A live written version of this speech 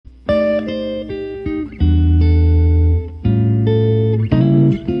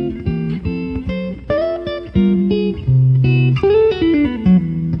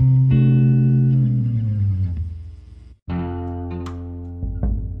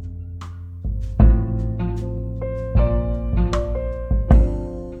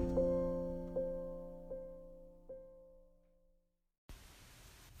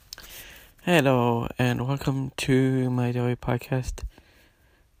Hello, and welcome to my daily podcast.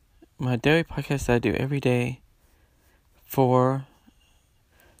 My daily podcast I do every day for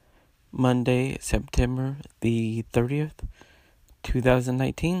Monday, September the 30th,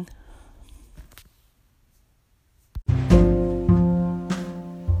 2019.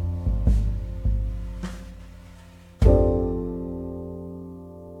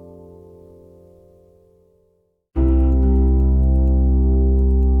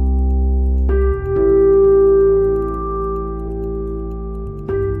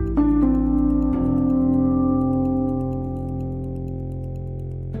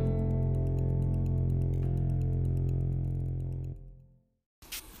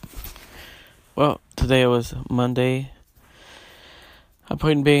 Well, today was Monday. I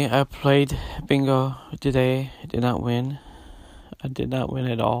played bingo today. I did not win. I did not win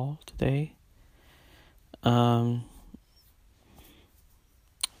at all today. I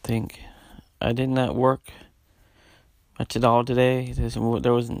think I did not work much at all today.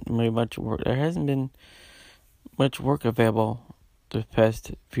 There wasn't really much work. There hasn't been much work available the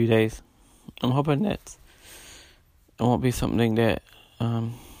past few days. I'm hoping that it won't be something that I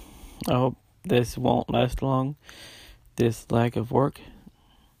hope this won't last long, this lack of work.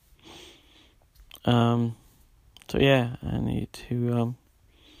 So yeah, I need to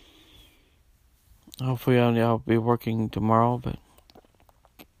hopefully I'll be working tomorrow, but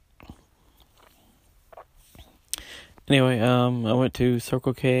anyway, I went to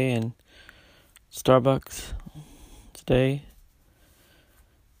Circle K and Starbucks today.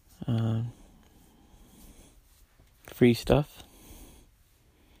 Free stuff.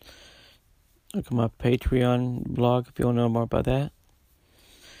 Look at my Patreon blog if you want to know more about that.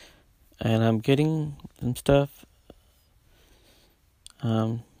 And I'm getting some stuff.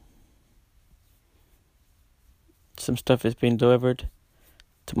 Some stuff is being delivered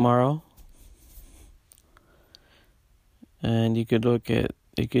tomorrow. And you could view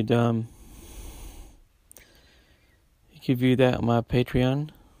that on my Patreon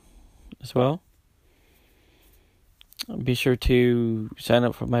as well. Be sure to sign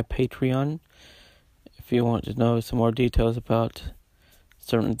up for my Patreon if you want to know some more details about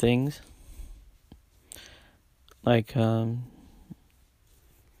certain things. Like when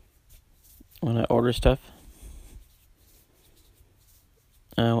I order stuff.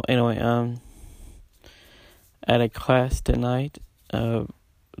 Anyway, I had a class tonight, the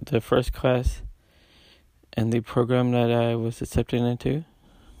first class in the program that I was accepted into.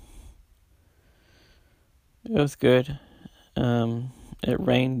 It was good. It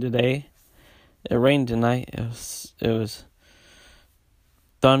rained today. It rained tonight. It was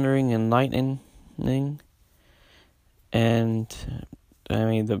thundering and lightning, and I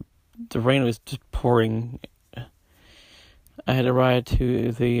mean the rain was just pouring. I had to ride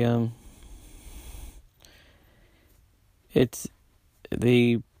to the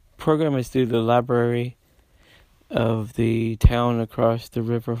program is through the library of the town across the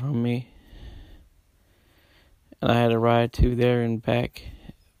river from me. And I had to ride to there and back.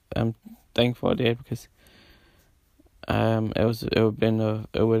 I'm thankful I did because it would have been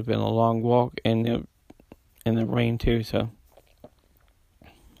a long walk in the rain too. So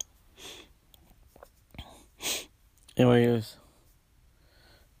anyway,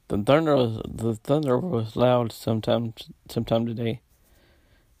 the thunder was loud sometime today.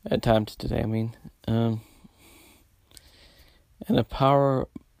 At times today, I mean, and the power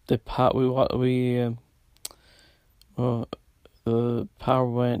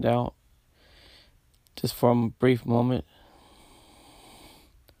went out just for a brief moment,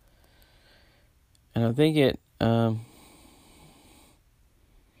 and I think it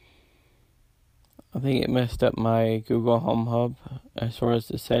messed up my Google Home Hub as far as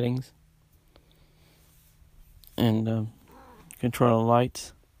the settings and controlling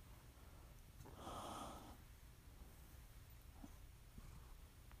lights.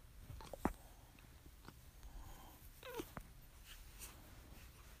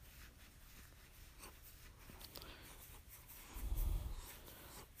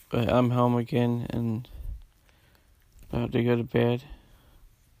 But I'm home again and about to go to bed.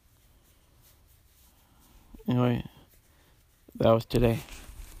 Anyway, that was today.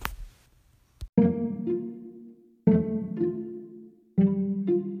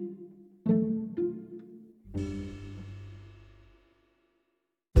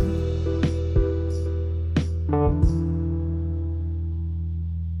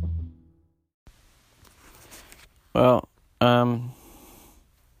 Well,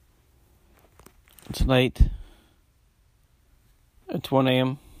 it's late. It's 1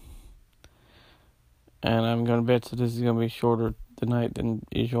 a.m. And I'm going to bed, so this is going to be shorter tonight than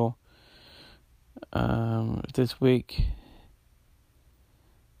usual. this week.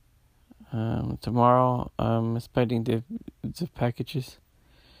 Tomorrow I'm expecting the packages,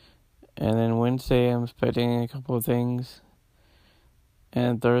 and then Wednesday I'm expecting a couple of things,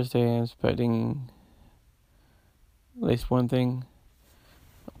 and Thursday I'm expecting at least one thing.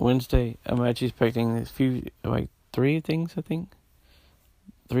 Wednesday I'm actually expecting a few, like 3 things, I think,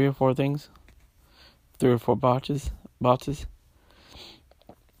 3 or 4 things, 3 or 4 boxes.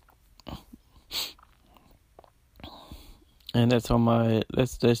 And that's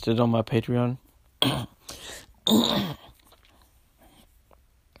listed on my Patreon.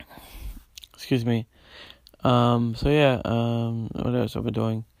 Excuse me. So yeah, what else have I been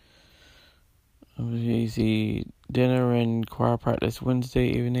doing? Easy dinner and choir practice Wednesday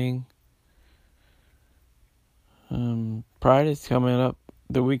evening. Pride is coming up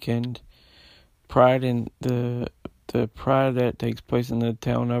the weekend. Pride and the Pride that takes place in the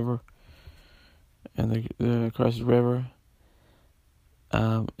town over and the across the river.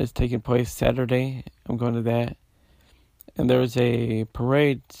 It's taking place Saturday. I'm going to that. And there's a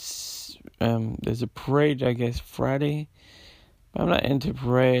parade. There's a parade, I guess, Friday. But I'm not into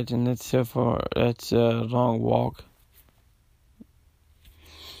parades, and that's a long walk.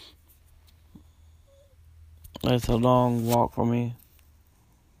 That's a long walk for me.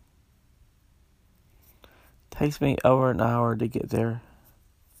 It takes me over an hour to get there.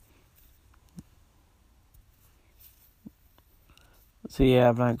 So yeah,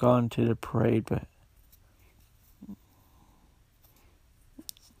 I've not gone to the parade, but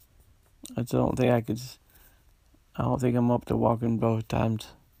I don't think I'm up to walking both times.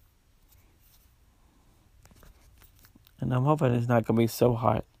 And I'm hoping it's not going to be so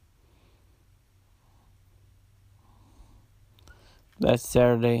hot. That's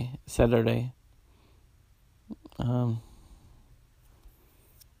Saturday. I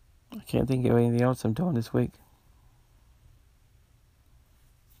can't think of anything else I'm doing this week.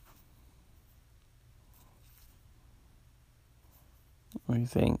 What do you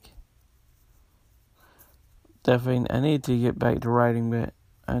think? Definitely, I need to get back to writing, but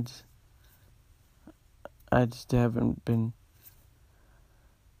I just haven't been.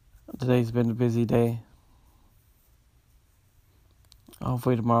 Today's been a busy day.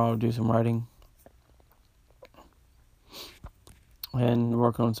 Hopefully tomorrow I'll do some writing and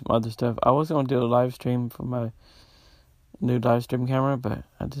work on some other stuff. I was going to do a live stream for my new live stream camera, but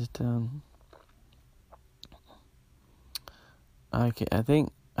I just I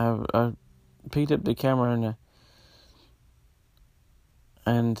think I picked up the camera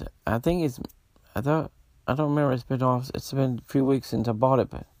and I think I don't remember, it's been a few weeks since I bought it,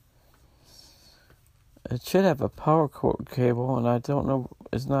 but it should have a power cord cable, and I don't know,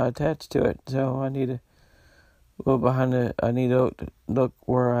 it's not attached to it, so I need to go behind it. I need to look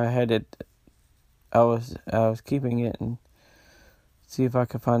where I had it. I was keeping it and see if I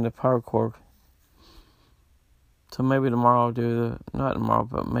can find the power cord. So maybe tomorrow I'll not tomorrow,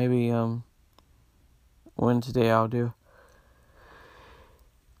 but maybe Wednesday I'll do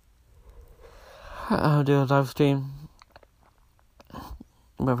a live stream.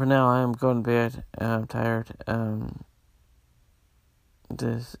 But for now, I am going to bed. I'm tired.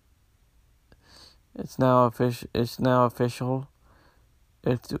 It's now official.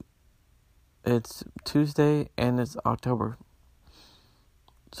 It's Tuesday and it's October.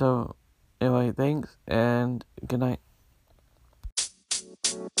 So anyway, thanks and good night.